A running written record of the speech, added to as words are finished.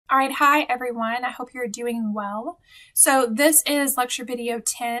All right, hi everyone. I hope you're doing well. So this is lecture video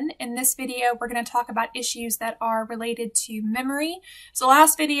 10. In this video, we're going to talk about issues that are related to memory. So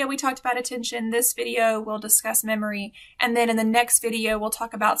last video we talked about attention. This video we'll discuss memory. And then in the next video, we'll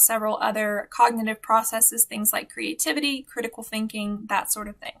talk about several other cognitive processes, things like creativity, critical thinking, that sort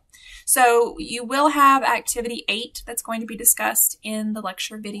of thing. So you will have activity 8 that's going to be discussed in the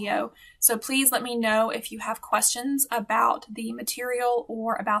lecture video. So please let me know if you have questions about the material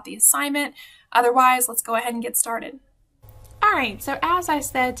or about the assignment. Otherwise, let's go ahead and get started. All right, so as I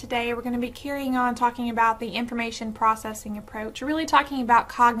said, today we're going to be carrying on talking about the information processing approach, really talking about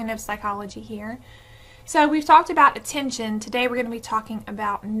cognitive psychology here. So we've talked about attention. Today we're going to be talking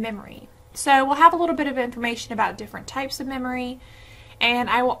about memory. So we'll have a little bit of information about different types of memory,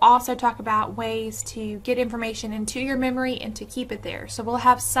 and I will also talk about ways to get information into your memory and to keep it there. So we'll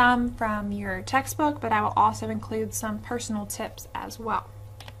have some from your textbook, but I will also include some personal tips as well.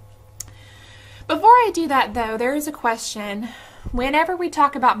 Before I do that though, there is a question. Whenever we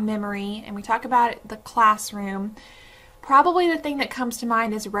talk about memory and we talk about the classroom, probably the thing that comes to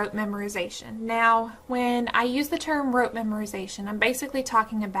mind is rote memorization. Now, when I use the term rote memorization, I'm basically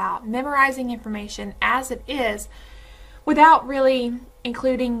talking about memorizing information as it is without really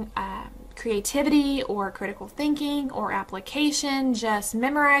including creativity or critical thinking or application, just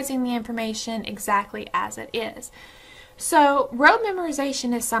memorizing the information exactly as it is. So rote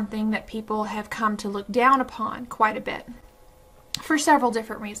memorization is something that people have come to look down upon quite a bit for several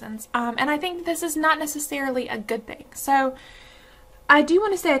different reasons. And I think this is not necessarily a good thing. So I do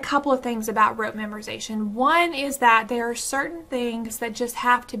want to say a couple of things about rote memorization. One is that there are certain things that just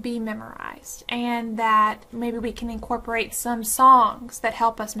have to be memorized, and that maybe we can incorporate some songs that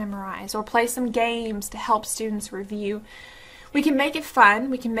help us memorize or play some games to help students review. We can make it fun,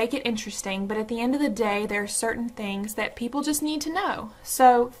 we can make it interesting, but at the end of the day, there are certain things that people just need to know.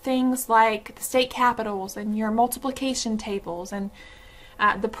 So things like the state capitals and your multiplication tables and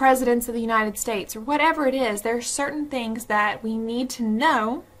the presidents of the United States, or whatever it is, there are certain things that we need to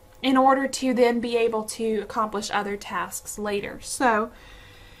know in order to then be able to accomplish other tasks later. So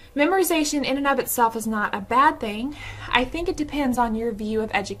memorization in and of itself is not a bad thing. I think it depends on your view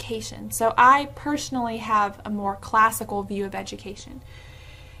of education. So I personally have a more classical view of education.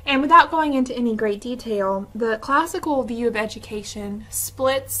 And without going into any great detail, the classical view of education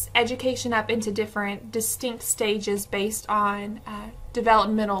splits education up into different distinct stages based on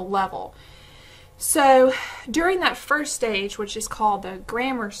developmental level. So during that first stage, which is called the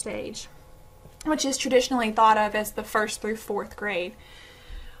grammar stage, which is traditionally thought of as the 1st through 4th grade,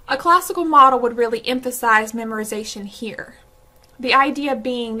 a classical model would really emphasize memorization here. The idea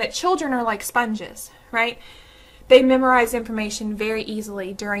being that children are like sponges, right? They memorize information very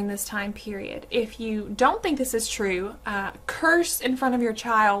easily during this time period. If you don't think this is true, curse in front of your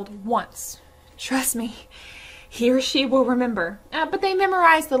child once. Trust me, he or she will remember. But they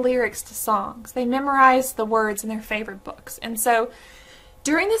memorize the lyrics to songs. They memorize the words in their favorite books. And so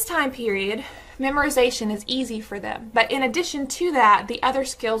during this time period, memorization is easy for them. But in addition to that, the other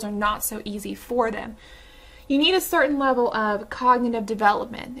skills are not so easy for them. You need a certain level of cognitive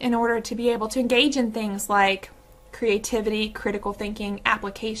development in order to be able to engage in things like creativity, critical thinking,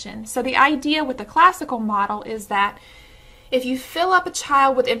 application. So the idea with the classical model is that if you fill up a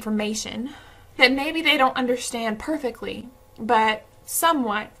child with information that maybe they don't understand perfectly, but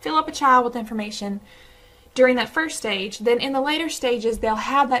somewhat fill up a child with information during that first stage, then in the later stages they'll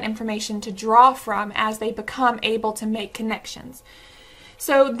have that information to draw from as they become able to make connections.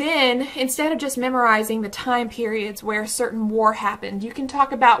 So then, instead of just memorizing the time periods where a certain war happened, you can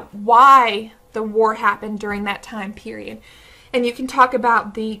talk about why the war happened during that time period. And you can talk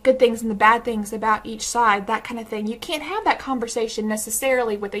about the good things and the bad things about each side, that kind of thing. You can't have that conversation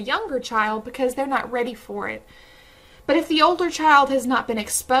necessarily with a younger child because they're not ready for it. But if the older child has not been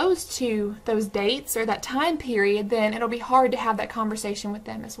exposed to those dates or that time period, then it'll be hard to have that conversation with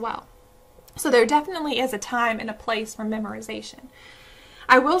them as well. So there definitely is a time and a place for memorization.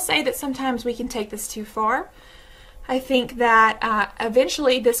 I will say that sometimes we can take this too far. I think that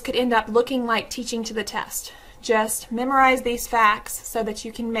eventually this could end up looking like teaching to the test. Just memorize these facts so that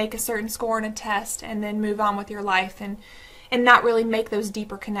you can make a certain score in a test and then move on with your life and not really make those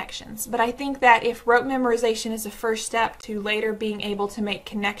deeper connections. But I think that if rote memorization is a first step to later being able to make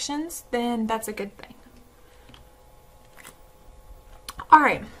connections, then that's a good thing.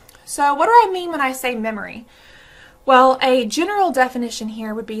 Alright, so what do I mean when I say memory? Well, a general definition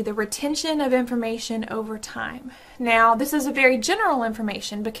here would be the retention of information over time. Now, this is a very general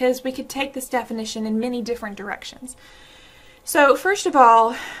information because we could take this definition in many different directions. So, first of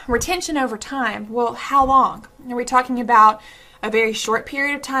all, retention over time. Well, how long? Are we talking about a very short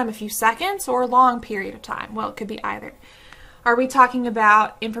period of time, a few seconds, or a long period of time? Well, it could be either. Are we talking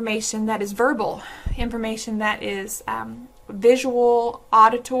about information that is verbal, information that is visual,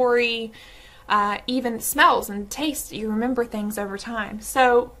 auditory, even smells and tastes? You remember things over time.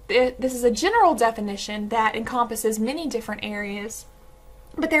 So this is a general definition that encompasses many different areas,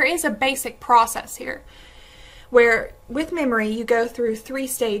 but there is a basic process here where with memory you go through 3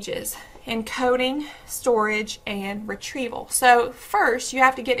 stages: encoding, storage, and retrieval. So first you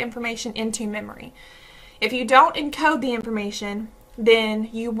have to get information into memory. If you don't encode the information, then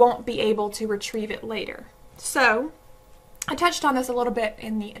you won't be able to retrieve it later. So I touched on this a little bit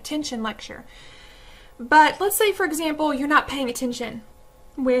in the attention lecture. But let's say, for example, you're not paying attention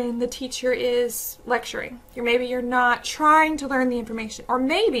when the teacher is lecturing. Maybe you're not trying to learn the information. Or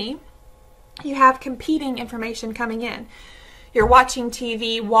maybe you have competing information coming in. You're watching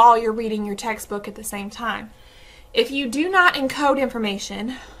TV while you're reading your textbook at the same time. If you do not encode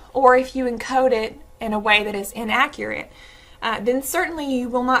information, or if you encode it in a way that is inaccurate, then certainly you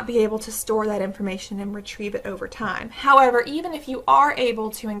will not be able to store that information and retrieve it over time. However, even if you are able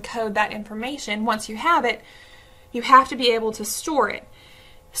to encode that information, once you have it, you have to be able to store it.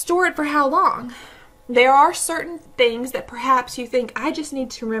 Store it for how long? There are certain things that perhaps you think, I just need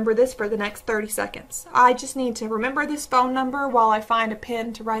to remember this for the next 30 seconds. I just need to remember this phone number while I find a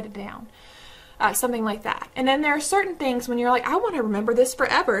pen to write it down. Something like that. And then there are certain things when you're like, I want to remember this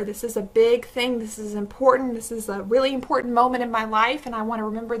forever. This is a big thing. This is important. This is a really important moment in my life, and I want to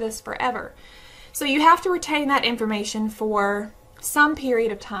remember this forever. So you have to retain that information for some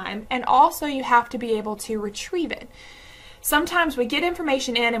period of time, and also you have to be able to retrieve it. Sometimes we get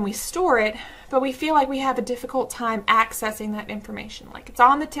information in and we store it, but we feel like we have a difficult time accessing that information. Like, it's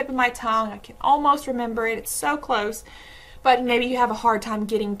on the tip of my tongue. I can almost remember it. It's so close. But maybe you have a hard time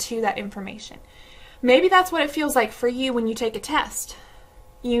getting to that information. Maybe that's what it feels like for you when you take a test.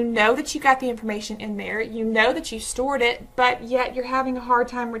 You know that you got the information in there, you know that you stored it, but yet you're having a hard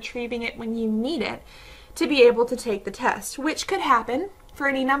time retrieving it when you need it to be able to take the test, which could happen for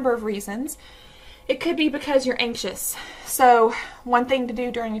any number of reasons. It could be because you're anxious. So one thing to do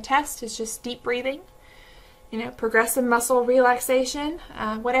during a test is just deep breathing, progressive muscle relaxation,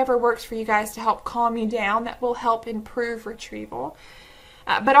 whatever works for you guys to help calm you down. That will help improve retrieval.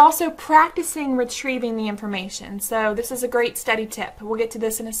 But also practicing retrieving the information. So this is a great study tip. We'll get to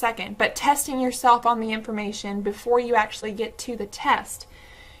this in a second. But testing yourself on the information before you actually get to the test,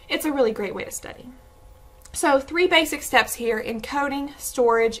 it's a really great way to study. So 3 basic steps here: encoding,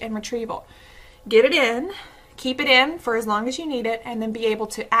 storage, and retrieval. Get it in, keep it in for as long as you need it, and then be able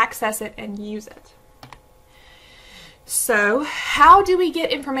to access it and use it. So how do we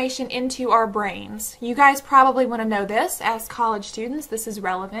get information into our brains? You guys probably want to know this as college students. This is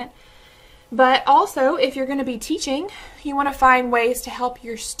relevant. But also, if you're going to be teaching, you want to find ways to help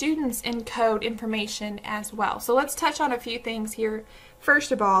your students encode information as well. So let's touch on a few things here,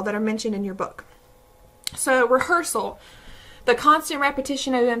 first of all, that are mentioned in your book. So rehearsal, the constant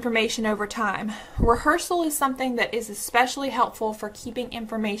repetition of information over time. Rehearsal is something that is especially helpful for keeping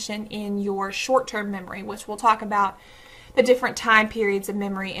information in your short-term memory, which we'll talk about the different time periods of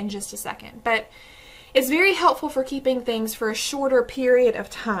memory in just a second. But it's very helpful for keeping things for a shorter period of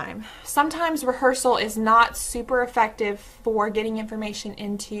time. Sometimes rehearsal is not super effective for getting information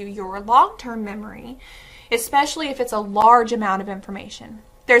into your long-term memory, especially if it's a large amount of information.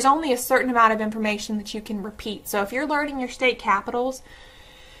 There's only a certain amount of information that you can repeat. So if you're learning your state capitals,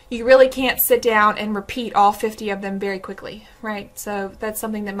 you really can't sit down and repeat all 50 of them very quickly, right? So that's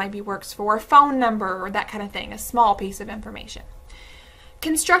something that might be works for a phone number or that kind of thing, a small piece of information.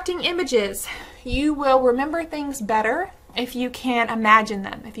 Constructing images. You will remember things better if you can imagine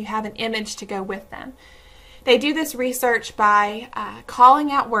them, if you have an image to go with them. They do this research by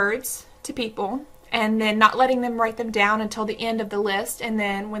calling out words to people and then not letting them write them down until the end of the list. And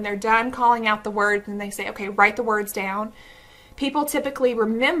then when they're done calling out the words and they say, okay, write the words down, people typically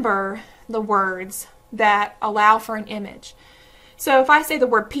remember the words that allow for an image. So if I say the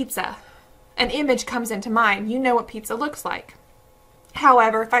word pizza, an image comes into mind. You know what pizza looks like.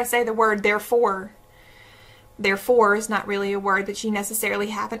 However, if I say the word therefore is not really a word that you necessarily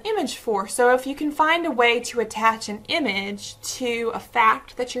have an image for. So if you can find a way to attach an image to a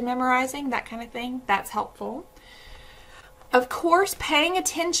fact that you're memorizing, that kind of thing, that's helpful. Of course, paying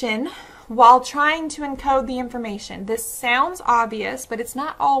attention while trying to encode the information. This sounds obvious, but it's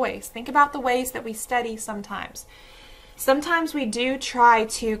not always. Think about the ways that we study sometimes. Sometimes we do try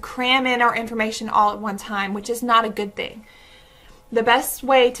to cram in our information all at one time, which is not a good thing. The best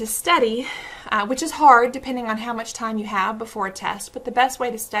way to study which is hard depending on how much time you have before a test, but the best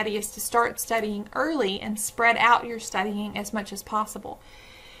way to study is to start studying early and spread out your studying as much as possible,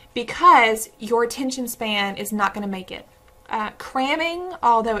 because your attention span is not going to make it. Cramming,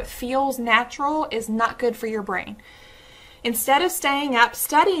 although it feels natural, is not good for your brain. Instead of staying up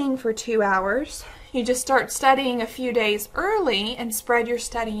studying for 2 hours, you just start studying a few days early and spread your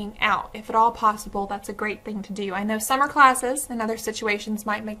studying out. If at all possible, that's a great thing to do. I know summer classes and other situations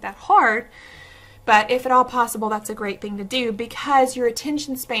might make that hard, but if at all possible, that's a great thing to do, because your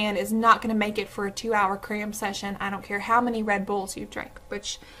attention span is not going to make it for a 2-hour cram session. I don't care how many Red Bulls you drink,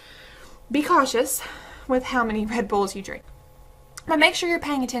 which be cautious with how many Red Bulls you drink. But make sure you're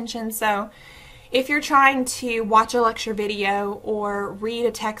paying attention. So if you're trying to watch a lecture video or read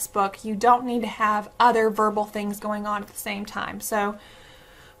a textbook, you don't need to have other verbal things going on at the same time. So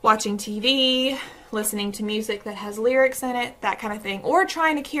watching TV, listening to music that has lyrics in it, that kind of thing, or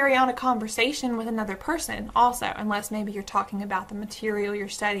trying to carry on a conversation with another person also, unless maybe you're talking about the material you're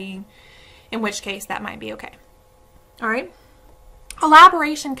studying, in which case that might be okay. All right.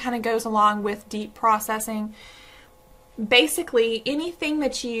 Elaboration kind of goes along with deep processing. Basically, anything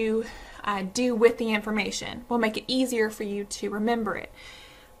that you do with the information will make it easier for you to remember it.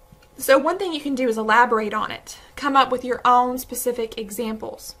 So one thing you can do is elaborate on it. Come up with your own specific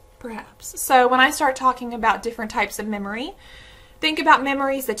examples, perhaps. So when I start talking about different types of memory, think about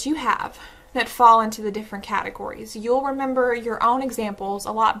memories that you have that fall into the different categories. You'll remember your own examples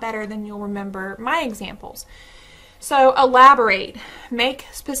a lot better than you'll remember my examples. So elaborate, make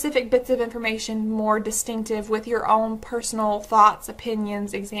specific bits of information more distinctive with your own personal thoughts,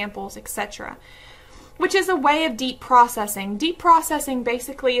 opinions, examples, etc., which is a way of deep processing. Deep processing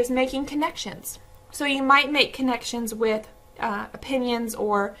basically is making connections. So you might make connections with opinions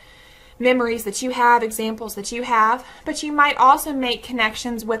or memories that you have, examples that you have, but you might also make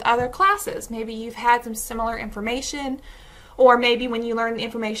connections with other classes. Maybe you've had some similar information, or maybe when you learn the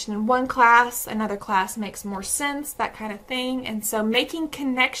information in one class, another class makes more sense, that kind of thing. And so making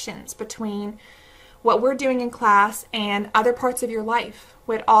connections between what we're doing in class and other parts of your life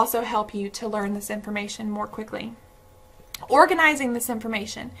would also help you to learn this information more quickly. Organizing this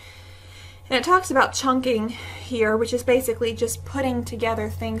information. And it talks about chunking here, which is basically just putting together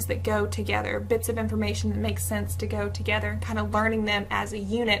things that go together, bits of information that make sense to go together, and kind of learning them as a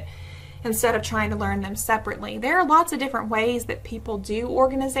unit instead of trying to learn them separately. There are lots of different ways that people do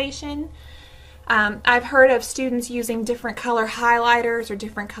organization. I've heard of students using different color highlighters or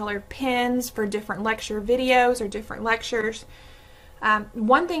different colored pens for different lecture videos or different lectures.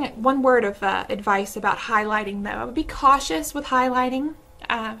 One word of advice about highlighting, though, I would be cautious with highlighting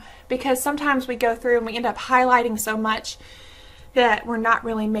because sometimes we go through and we end up highlighting so much that we're not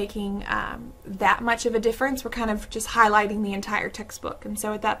really making that much of a difference. We're kind of just highlighting the entire textbook, and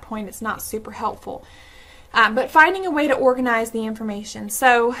so at that point it's not super helpful. But finding a way to organize the information.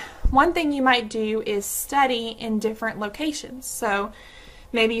 So one thing you might do is study in different locations. So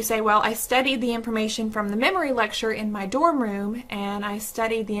maybe you say, well, I studied the information from the memory lecture in my dorm room, and I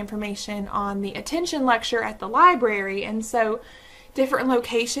studied the information on the attention lecture at the library, and so different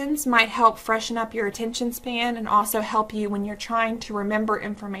locations might help freshen up your attention span and also help you when you're trying to remember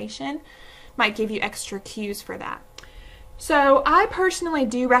information, might give you extra cues for that. So I personally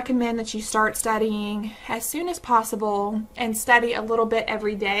do recommend that you start studying as soon as possible and study a little bit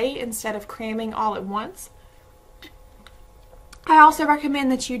every day instead of cramming all at once. I also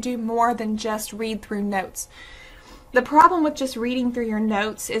recommend that you do more than just read through notes. The problem with just reading through your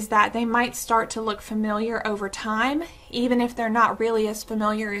notes is that they might start to look familiar over time, even if they're not really as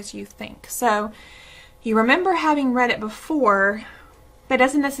familiar as you think. So you remember having read it before, but it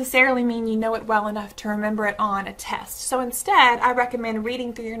doesn't necessarily mean you know it well enough to remember it on a test. So instead, I recommend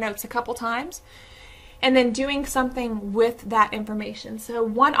reading through your notes a couple times and then doing something with that information. So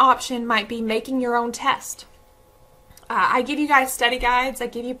one option might be making your own test. I give you guys study guides, I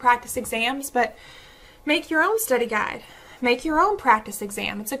give you practice exams, but make your own study guide. Make your own practice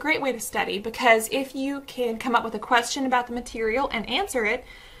exam. It's a great way to study, because if you can come up with a question about the material and answer it,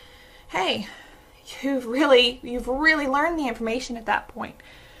 hey, you've really learned the information at that point.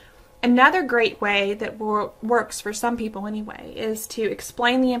 Another great way that works for some people anyway is to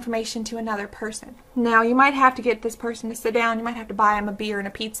explain the information to another person. Now, you might have to get this person to sit down. You might have to buy them a beer and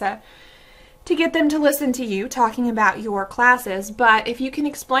a pizza to get them to listen to you talking about your classes, but if you can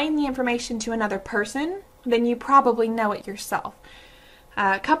explain the information to another person, then you probably know it yourself.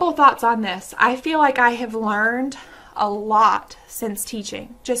 A couple of thoughts on this. I feel like I have learned a lot since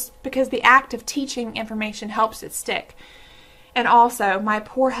teaching, just because the act of teaching information helps it stick. And also, my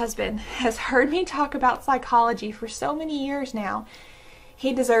poor husband has heard me talk about psychology for so many years now.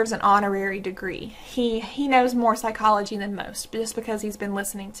 he deserves an honorary degree. He knows more psychology than most, just because he's been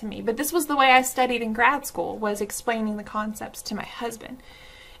listening to me. But this was the way I studied in grad school, was explaining the concepts to my husband.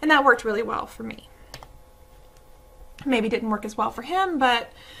 And that worked really well for me. Maybe didn't work as well for him,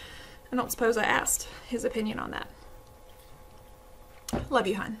 but I don't suppose I asked his opinion on that. Love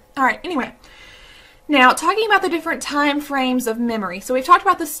you, hon. All right, anyway. Now, talking about the different time frames of memory. So we've talked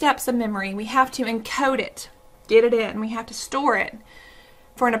about the steps of memory. We have to encode it, get it in. We have to store it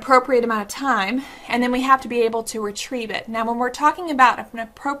for an appropriate amount of time, and then we have to be able to retrieve it. Now, when we're talking about an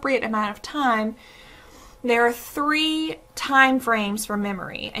appropriate amount of time, there are 3 time frames for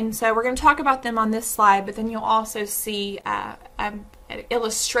memory, and so we're going to talk about them on this slide, but then you'll also see an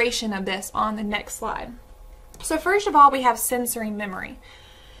illustration of this on the next slide. So first of all, we have sensory memory.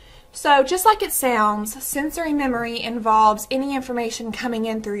 So just like it sounds, sensory memory involves any information coming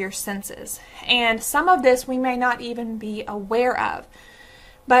in through your senses, and some of this we may not even be aware of.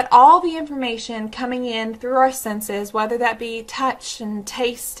 But all the information coming in through our senses, whether that be touch and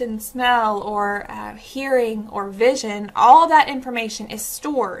taste and smell or hearing or vision, all of that information is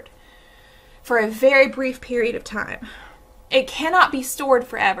stored for a very brief period of time. It cannot be stored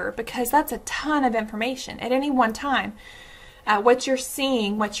forever because that's a ton of information at any one time. What you're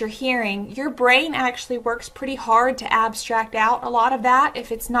seeing, what you're hearing, your brain actually works pretty hard to abstract out a lot of that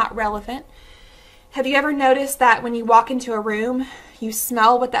if it's not relevant. Have you ever noticed that when you walk into a room, you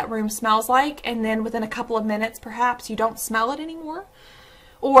smell what that room smells like, and then within a couple of minutes, perhaps, you don't smell it anymore?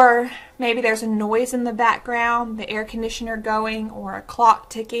 Or maybe there's a noise in the background, the air conditioner going, or a clock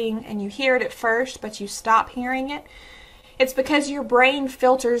ticking, and you hear it at first, but you stop hearing it. It's because your brain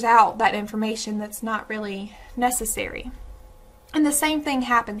filters out that information that's not really necessary. And the same thing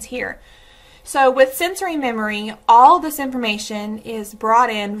happens here. So with sensory memory, all this information is brought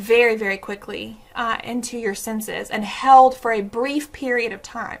in very, very quickly into your senses and held for a brief period of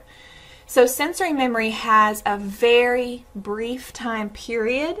time. So sensory memory has a very brief time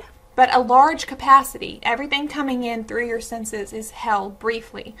period, but a large capacity. Everything coming in through your senses is held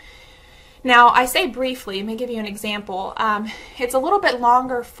briefly. Now, I say briefly, let me give you an example. It's a little bit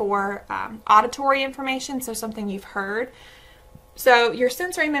longer for auditory information, so something you've heard. So your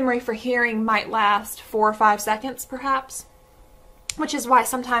sensory memory for hearing might last 4 or 5 seconds perhaps, which is why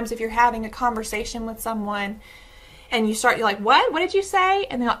sometimes if you're having a conversation with someone and you're like, what did you say?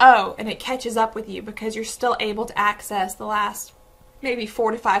 And they're like, oh, and it catches up with you because you're still able to access the last maybe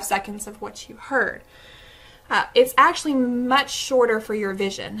 4 to 5 seconds of what you heard. It's actually much shorter for your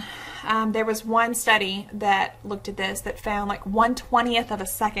vision. There was one study that looked at this that found like 1/20th of a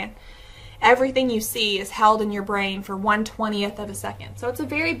second. Everything you see is held in your brain for 1/20th of a second. So it's a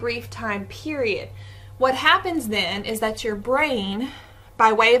very brief time period. What happens then is that your brain,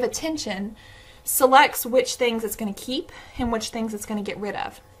 by way of attention, selects which things it's going to keep and which things it's going to get rid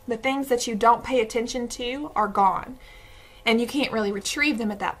of. The things that you don't pay attention to are gone, and you can't really retrieve them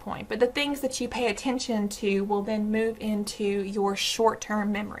at that point. But the things that you pay attention to will then move into your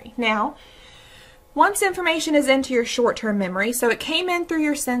short-term memory. Now, once information is into your short-term memory, so it came in through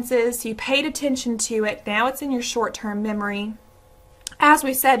your senses, you paid attention to it, now it's in your short-term memory. As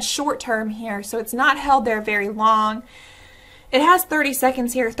we said, short-term here, so it's not held there very long. It has 30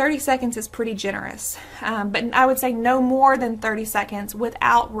 seconds here. 30 seconds is pretty generous, but I would say no more than 30 seconds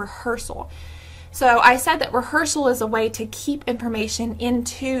without rehearsal. So I said that rehearsal is a way to keep information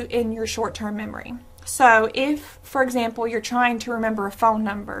in your short-term memory. So if, for example, you're trying to remember a phone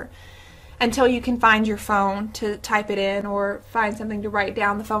number, until you can find your phone to type it in or find something to write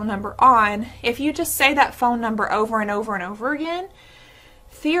down the phone number on, if you just say that phone number over and over and over again,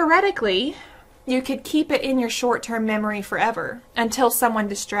 theoretically, you could keep it in your short-term memory forever until someone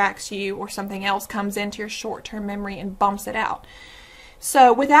distracts you or something else comes into your short-term memory and bumps it out.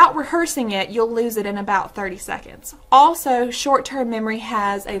 So without rehearsing it, you'll lose it in about 30 seconds. Also, short-term memory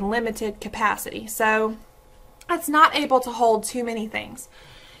has a limited capacity, so it's not able to hold too many things.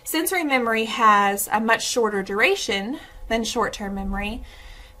 Sensory memory has a much shorter duration than short-term memory,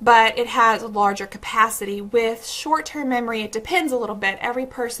 but it has a larger capacity. With short-term memory, it depends a little bit. Every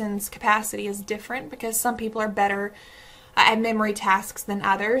person's capacity is different because some people are better at memory tasks than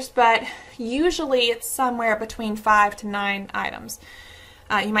others, but usually it's somewhere between 5 to 9 items.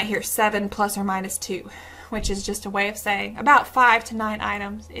 You might hear 7 plus or minus 2, which is just a way of saying about 5 to 9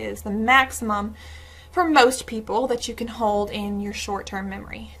 items is the maximum for most people that you can hold in your short-term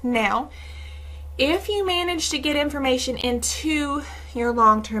memory. Now, if you manage to get information into your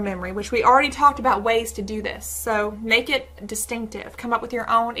long-term memory, which we already talked about ways to do this, so make it distinctive, come up with your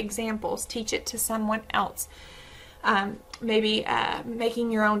own examples, teach it to someone else, maybe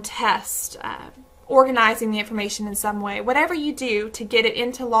making your own test, organizing the information in some way, whatever you do to get it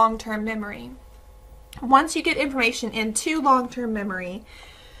into long-term memory. Once you get information into long-term memory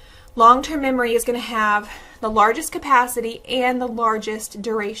is going to have the largest capacity and the largest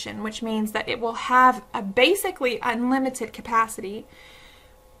duration, which means that it will have a basically unlimited capacity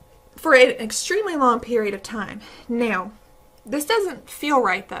for an extremely long period of time. Now, this doesn't feel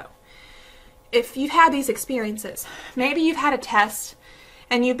right though. If you've had these experiences, maybe you've had a test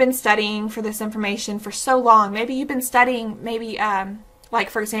and you've been studying for this information for so long. Maybe you've been studying, like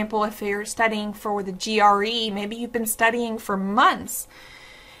for example, if you're studying for the GRE, maybe you've been studying for months.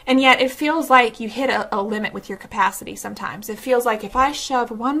 And yet it feels like you hit a limit with your capacity sometimes. It feels like if I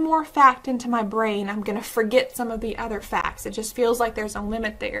shove one more fact into my brain, I'm going to forget some of the other facts. It just feels like there's a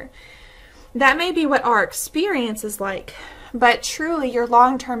limit there. That may be what our experience is like, but truly your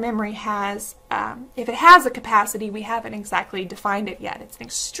long-term memory has, if it has a capacity, we haven't exactly defined it yet. It's an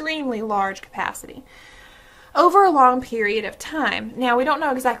extremely large capacity over a long period of time. Now, we don't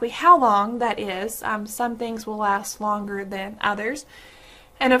know exactly how long that is. Some things will last longer than others.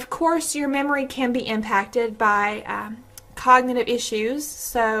 And of course, your memory can be impacted by cognitive issues.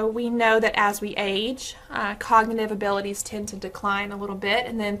 So we know that as we age, cognitive abilities tend to decline a little bit,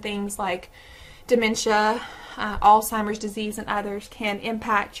 and then things like dementia, Alzheimer's disease, and others can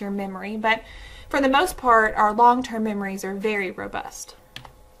impact your memory. But for the most part, our long-term memories are very robust.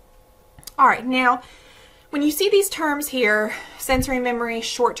 All right, now, when you see these terms here, sensory memory,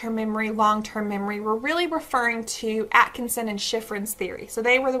 short-term memory, long-term memory, we're really referring to Atkinson and Shiffrin's theory. So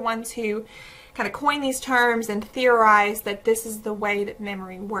they were the ones who kind of coined these terms and theorized that this is the way that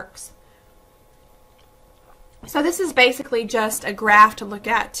memory works. So this is basically just a graph to look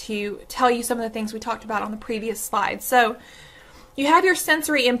at to tell you some of the things we talked about on the previous slide. So you have your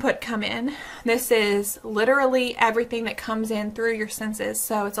sensory input come in. This is literally everything that comes in through your senses.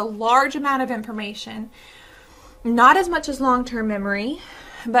 So it's a large amount of information. Not as much as long-term memory,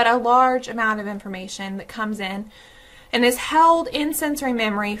 but a large amount of information that comes in and is held in sensory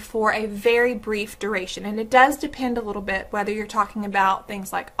memory for a very brief duration. And it does depend a little bit whether you're talking about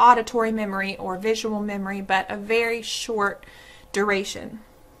things like auditory memory or visual memory, but a very short duration.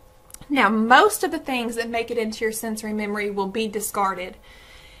 Now, most of the things that make it into your sensory memory will be discarded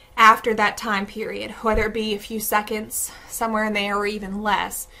after that time period, whether it be a few seconds, somewhere in there, or even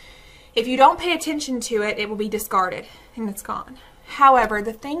less. If you don't pay attention to it, it will be discarded and it's gone. However,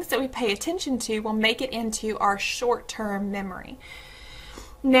 the things that we pay attention to will make it into our short-term memory.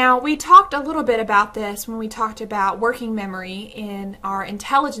 Now, we talked a little bit about this when we talked about working memory in our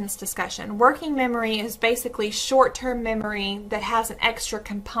intelligence discussion. Working memory is basically short-term memory that has an extra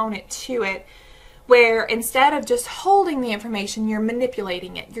component to it, where instead of just holding the information, you're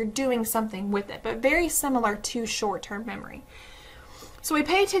manipulating it. You're doing something with it, but very similar to short-term memory. So we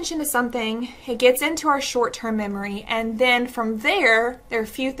pay attention to something, it gets into our short-term memory, and then from there are a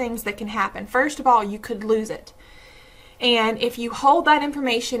few things that can happen. First of all, you could lose it. And if you hold that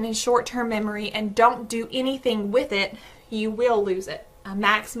information in short-term memory and don't do anything with it, you will lose it, a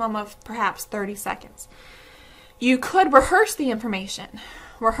maximum of perhaps 30 seconds. You could rehearse the information.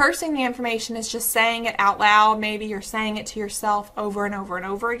 Rehearsing the information is just saying it out loud. Maybe you're saying it to yourself over and over and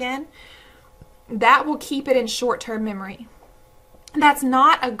over again. That will keep it in short-term memory. That's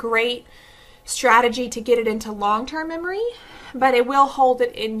not a great strategy to get it into long-term memory, but it will hold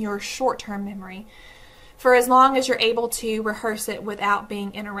it in your short-term memory for as long as you're able to rehearse it without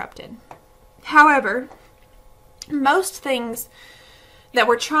being interrupted. However, most things that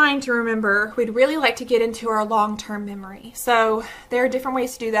we're trying to remember, we'd really like to get into our long-term memory. So there are different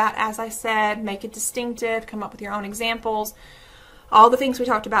ways to do that. As I said, make it distinctive, come up with your own examples. All the things we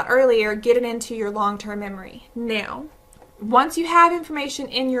talked about earlier, get it into your long-term memory. Now, once you have information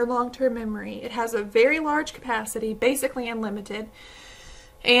in your long-term memory, it has a very large capacity, basically unlimited,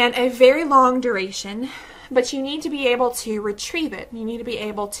 and a very long duration, but you need to be able to retrieve it. You need to be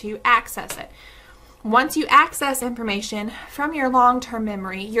able to access it. Once you access information from your long-term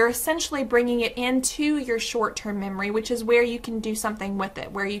memory, you're essentially bringing it into your short-term memory, which is where you can do something with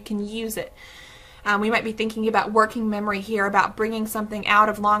it, where you can use it. We might be thinking about working memory here, about bringing something out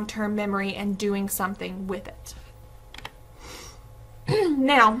of long-term memory and doing something with it.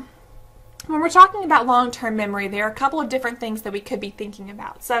 Now, when we're talking about long-term memory, there are a couple of different things that we could be thinking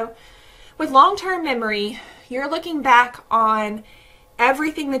about. So, with long-term memory, you're looking back on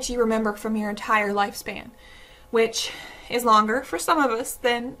everything that you remember from your entire lifespan, which is longer for some of us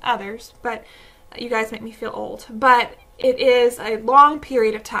than others, but you guys make me feel old. But it is a long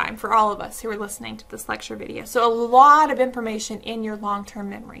period of time for all of us who are listening to this lecture video. So a lot of information in your long-term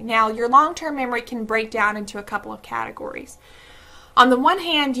memory. Now, your long-term memory can break down into a couple of categories. On the one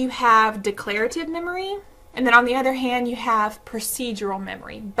hand, you have declarative memory, and then on the other hand, you have procedural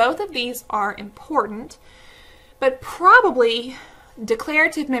memory. Both of these are important, but probably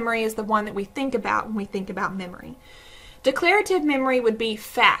declarative memory is the one that we think about when we think about memory. Declarative memory would be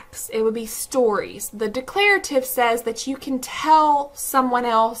facts. It would be stories. The declarative says that you can tell someone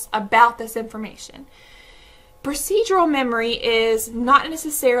else about this information. Procedural memory is not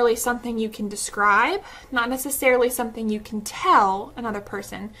necessarily something you can describe, not necessarily something you can tell another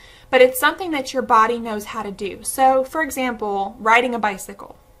person, but it's something that your body knows how to do. So, for example, riding a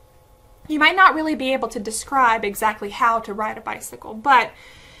bicycle. You might not really be able to describe exactly how to ride a bicycle, but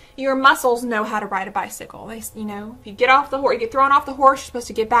your muscles know how to ride a bicycle. If you get off the horse, you get thrown off the horse, you're supposed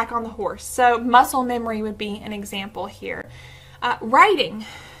to get back on the horse. So muscle memory would be an example here. Writing,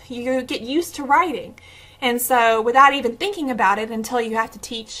 you get used to writing. And so without even thinking about it until you have to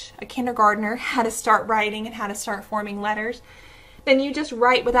teach a kindergartner how to start writing and how to start forming letters, then you just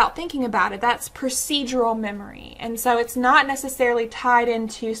write without thinking about it. That's procedural memory. And so it's not necessarily tied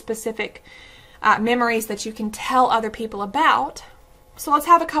into specific memories that you can tell other people about. So let's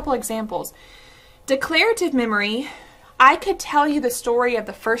have a couple examples. Declarative memory, I could tell you the story of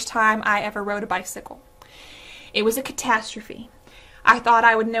the first time I ever rode a bicycle. It was a catastrophe. I thought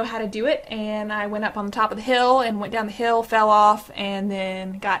I would know how to do it, and I went up on the top of the hill and went down the hill, fell off, and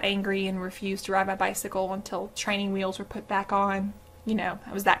then got angry and refused to ride my bicycle until training wheels were put back on. I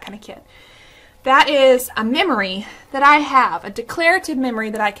was that kind of kid. That is a memory that I have, a declarative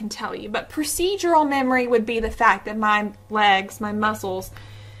memory that I can tell you. But procedural memory would be the fact that my legs, my muscles,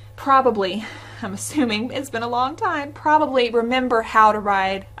 probably, I'm assuming it's been a long time, probably remember how to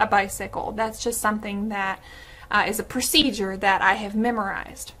ride a bicycle. That's just something that is a procedure that I have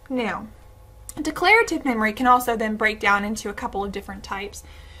memorized. Now, declarative memory can also then break down into a couple of different types.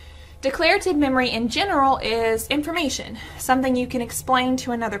 Declarative memory in general is information, something you can explain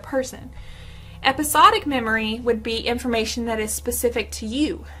to another person. Episodic memory would be information that is specific to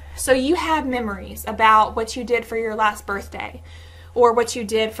you. So you have memories about what you did for your last birthday, or what you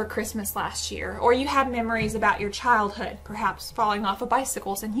did for Christmas last year, or you have memories about your childhood, perhaps falling off of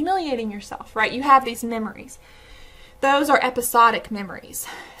bicycles and humiliating yourself, right? You have these memories. Those are episodic memories.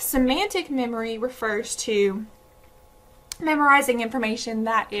 Semantic memory refers to memorizing information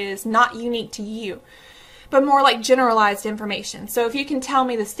that is not unique to you, but more like generalized information. So if you can tell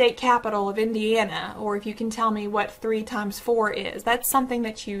me the state capital of Indiana, or if you can tell me what 3 times 4 is, that's something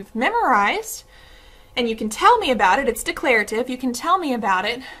that you've memorized, and you can tell me about it. It's declarative. You can tell me about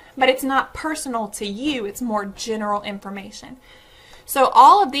it, but it's not personal to you. It's more general information. So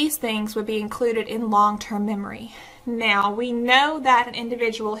all of these things would be included in long-term memory. Now, we know that an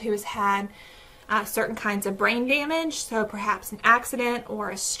individual who has had certain kinds of brain damage, so perhaps an accident or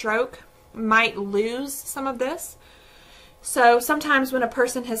a stroke, might lose some of this. So sometimes when a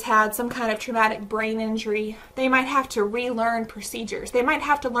person has had some kind of traumatic brain injury, they might have to relearn procedures. They might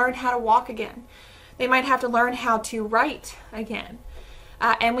have to learn how to walk again. They might have to learn how to write again.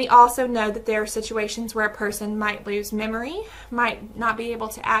 And we also know that there are situations where a person might lose memory, might not be able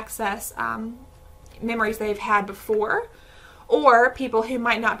to access memories they've had before, or people who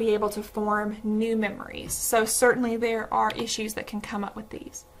might not be able to form new memories. So certainly there are issues that can come up with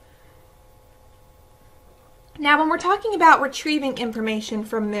these. Now, when we're talking about retrieving information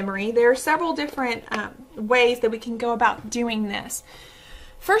from memory, there are several different ways that we can go about doing this.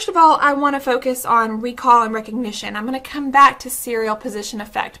 First of all, I want to focus on recall and recognition. I'm going to come back to serial position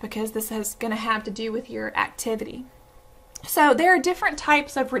effect because this is going to have to do with your activity. So there are different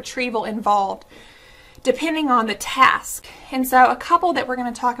types of retrieval involved depending on the task. And so a couple that we're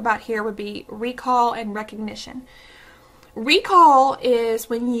going to talk about here would be recall and recognition. Recall is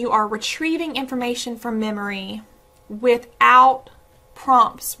when you are retrieving information from memory without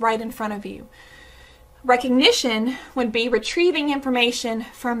prompts right in front of you. Recognition would be retrieving information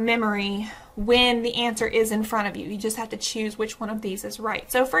from memory when the answer is in front of you. You just have to choose which one of these is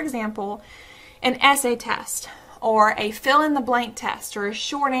right. So for example, an essay test or a fill-in-the-blank test or a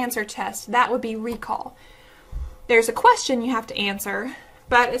short answer test, that would be recall. There's a question you have to answer,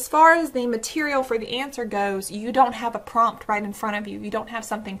 but as far as the material for the answer goes, you don't have a prompt right in front of you. You don't have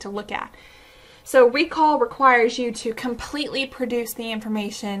something to look at. So recall requires you to completely produce the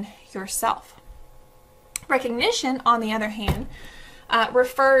information yourself. Recognition, on the other hand,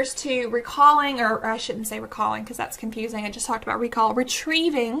 refers to recalling, or I shouldn't say recalling because that's confusing. I just talked about recall.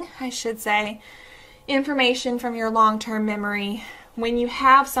 Retrieving, I should say, information from your long-term memory when you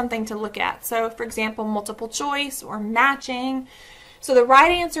have something to look at. So, for example, multiple choice or matching. So the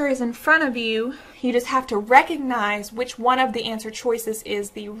right answer is in front of you. You just have to recognize which one of the answer choices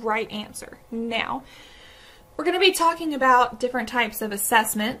is the right answer. Now, We're going to be talking about different types of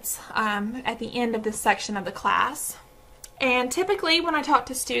assessments at the end of this section of the class. And typically when I talk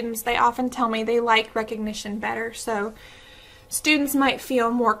to students, they often tell me they like recognition better. So students might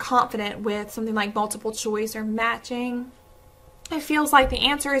feel more confident with something like multiple choice or matching. It feels like the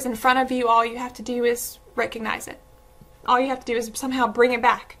answer is in front of you. All you have to do is recognize it. All you have to do is somehow bring it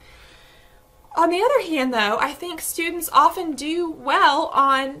back. On the other hand, though, I think students often do well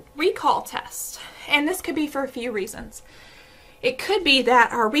on recall tests. And this could be for a few reasons. It could be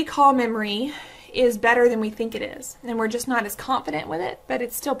that our recall memory is better than we think it is, and we're just not as confident with it, but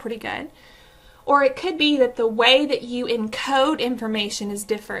it's still pretty good. Or it could be that the way that you encode information is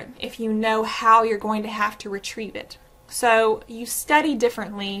different if you know how you're going to have to retrieve it. So you study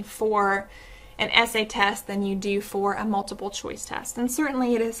differently for an essay test than you do for a multiple choice test. And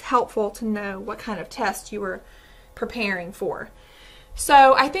certainly it is helpful to know what kind of test you are preparing for.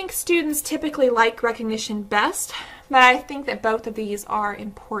 So I think students typically like recognition best, but I think that both of these are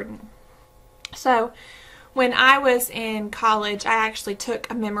important. So when I was in college, I actually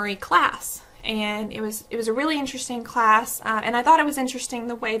took a memory class, and it was a really interesting class, and I thought it was interesting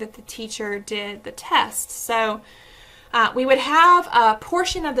the way that the teacher did the test. So we would have a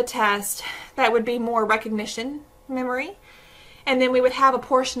portion of the test that would be more recognition memory, and then we would have a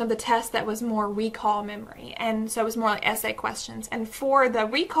portion of the test that was more recall memory, and so it was more like essay questions. And for the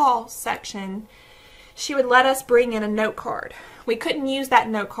recall section, she would let us bring in a note card. We couldn't use that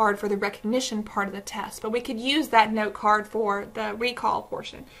note card for the recognition part of the test, but we could use that note card for the recall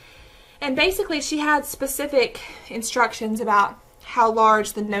portion. And basically she had specific instructions about how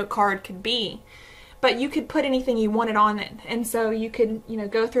large the note card could be, but you could put anything you wanted on it. And so you could,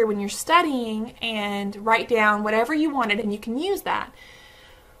 go through when you're studying and write down whatever you wanted, and you can use that.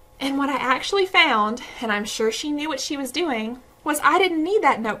 And what I actually found, and I'm sure she knew what she was doing, was I didn't need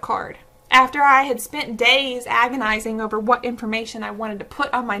that note card. After I had spent days agonizing over what information I wanted to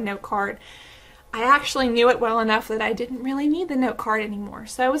put on my note card, I actually knew it well enough that I didn't really need the note card anymore.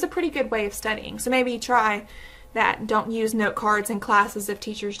 So it was a pretty good way of studying. So maybe try that. Don't use note cards in classes if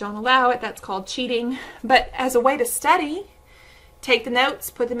teachers don't allow it. That's called cheating. But as a way to study, take the notes,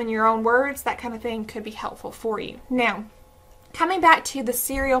 put them in your own words, that kind of thing could be helpful for you. Now, coming back to the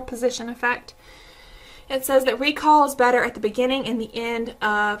serial position effect, it says that recall is better at the beginning and the end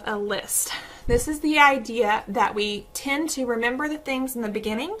of a list. This is the idea that we tend to remember the things in the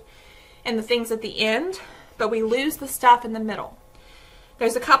beginning and the things at the end, but we lose the stuff in the middle.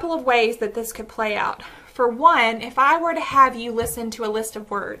 There's a couple of ways that this could play out. For one, if I were to have you listen to a list of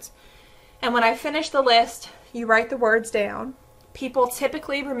words, and when I finish the list, you write the words down, people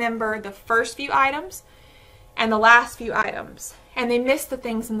typically remember the first few items and the last few items, and they miss the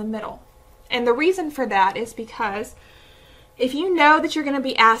things in the middle. And the reason for that is because if you know that you're going to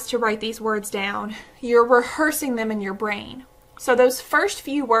be asked to write these words down, you're rehearsing them in your brain. So those first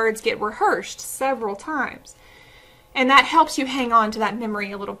few words get rehearsed several times, and that helps you hang on to that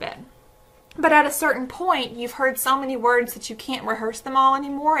memory a little bit. But at a certain point, you've heard so many words that you can't rehearse them all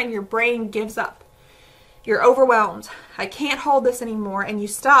anymore, and your brain gives up. You're overwhelmed. I can't hold this anymore, and you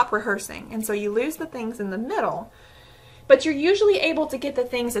stop rehearsing, and so you lose the things in the middle. But you're usually able to get the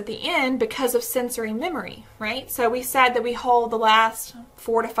things at the end because of sensory memory, right? So we said that we hold the last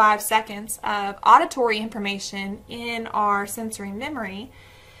 4 to 5 seconds of auditory information in our sensory memory.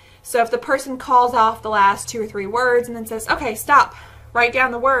 So if the person calls off the last 2 or 3 words and then says, okay, stop, write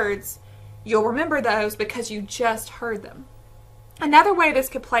down the words, you'll remember those because you just heard them. Another way this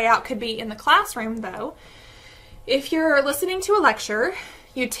could play out could be in the classroom, though. If you're listening to a lecture,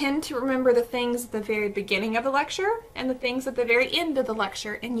 you tend to remember the things at the very beginning of the lecture and the things at the very end of the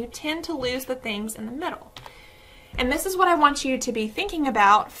lecture, and you tend to lose the things in the middle. And this is what I want you to be thinking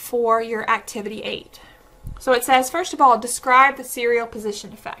about for your activity 8. So it says, first of all, describe the serial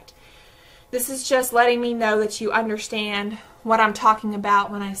position effect. This is just letting me know that you understand what I'm talking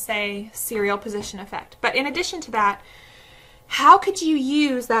about when I say serial position effect. But in addition to that, how could you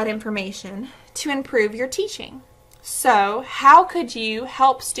use that information to improve your teaching? So, how could you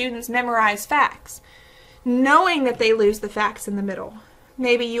help students memorize facts, knowing that they lose the facts in the middle?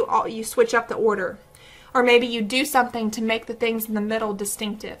 Maybe you switch up the order, or maybe you do something to make the things in the middle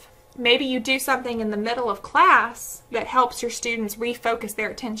distinctive. Maybe you do something in the middle of class that helps your students refocus their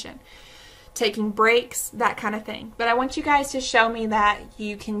attention, taking breaks, that kind of thing. But I want you guys to show me that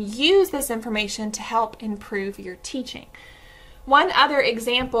you can use this information to help improve your teaching. One other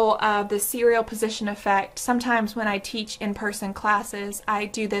example of the serial position effect, sometimes when I teach in-person classes, I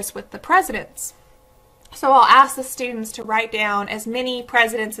do this with the presidents. So I'll ask the students to write down as many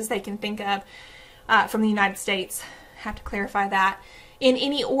presidents as they can think of from the United States. I have to clarify that. in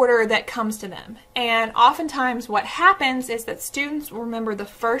any order that comes to them. And oftentimes what happens is that students remember the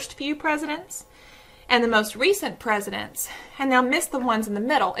first few presidents and the most recent presidents, and they'll miss the ones in the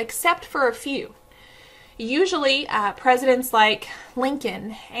middle, except for a few. Usually presidents like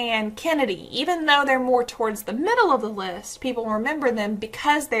Lincoln and Kennedy, even though they're more towards the middle of the list, people remember them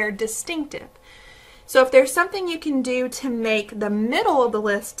because they're distinctive. So if there's something you can do to make the middle of the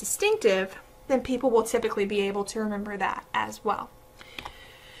list distinctive, then people will typically be able to remember that as well.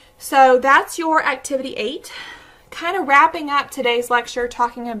 So that's your activity 8. Kind of wrapping up today's lecture,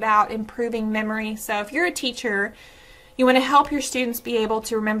 talking about improving memory. So if you're a teacher, you want to help your students be able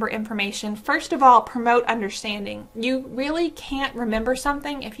to remember information. First of all, promote understanding. You really can't remember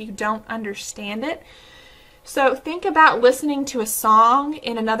something if you don't understand it. So think about listening to a song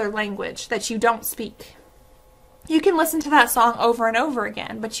in another language that you don't speak. You can listen to that song over and over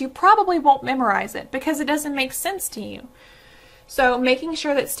again, but you probably won't memorize it because it doesn't make sense to you. So making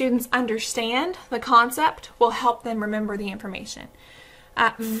sure that students understand the concept will help them remember the information.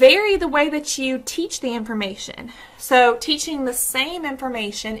 Vary the way that you teach the information. So teaching the same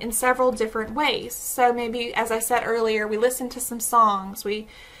information in several different ways. So maybe, as I said earlier, we listen to some songs, we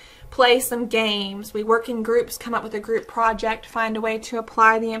play some games, we work in groups, come up with a group project, find a way to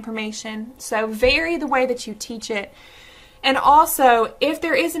apply the information. So vary the way that you teach it. And also, if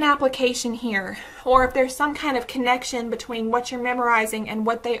there is an application here, or if there's some kind of connection between what you're memorizing and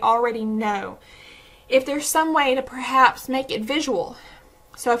what they already know, if there's some way to perhaps make it visual.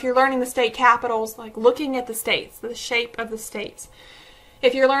 So if you're learning the state capitals, like looking at the states, the shape of the states.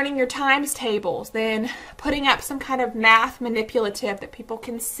 If you're learning your times tables, then putting up some kind of math manipulative that people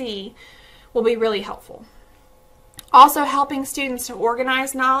can see will be really helpful. Also helping students to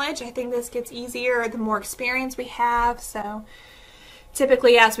organize knowledge. I think this gets easier the more experience we have. So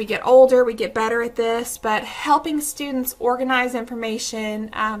typically as we get older, we get better at this, but helping students organize information,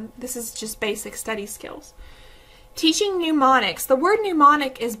 this is just basic study skills. Teaching mnemonics. The word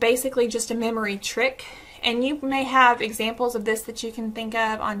mnemonic is basically just a memory trick, and you may have examples of this that you can think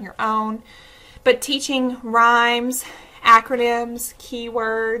of on your own, but teaching rhymes, acronyms,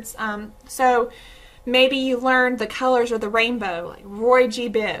 keywords. So maybe you learned the colors of the rainbow, like Roy G.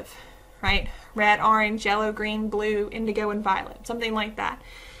 Biv, right? Red, orange, yellow, green, blue, indigo, and violet, something like that.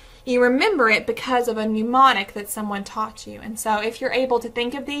 You remember it because of a mnemonic that someone taught you. And so if you're able to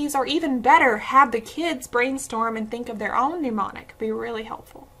think of these, or even better, have the kids brainstorm and think of their own mnemonic, it'd be really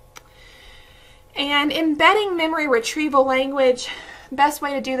helpful. And embedding memory retrieval language, best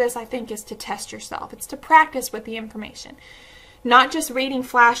way to do this, I think, is to test yourself. It's to practice with the information. Not just reading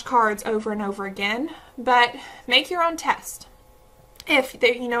flashcards over and over again, but make your own test. If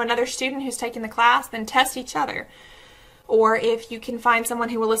you know another student who's taking the class, then test each other. Or if you can find someone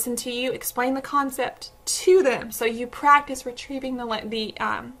who will listen to you, explain the concept to them. So you practice retrieving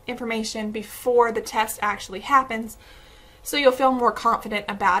the information before the test actually happens, so you'll feel more confident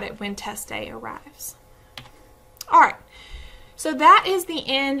about it when test day arrives. Alright, so that is the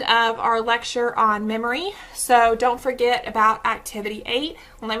end of our lecture on memory. So don't forget about activity 8.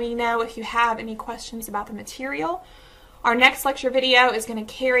 Let me know if you have any questions about the material. Our next lecture video is going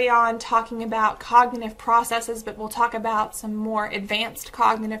to carry on talking about cognitive processes, but we'll talk about some more advanced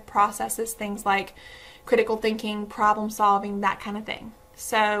cognitive processes, things like critical thinking, problem solving, that kind of thing.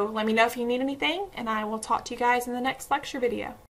 So let me know if you need anything, and I will talk to you guys in the next lecture video.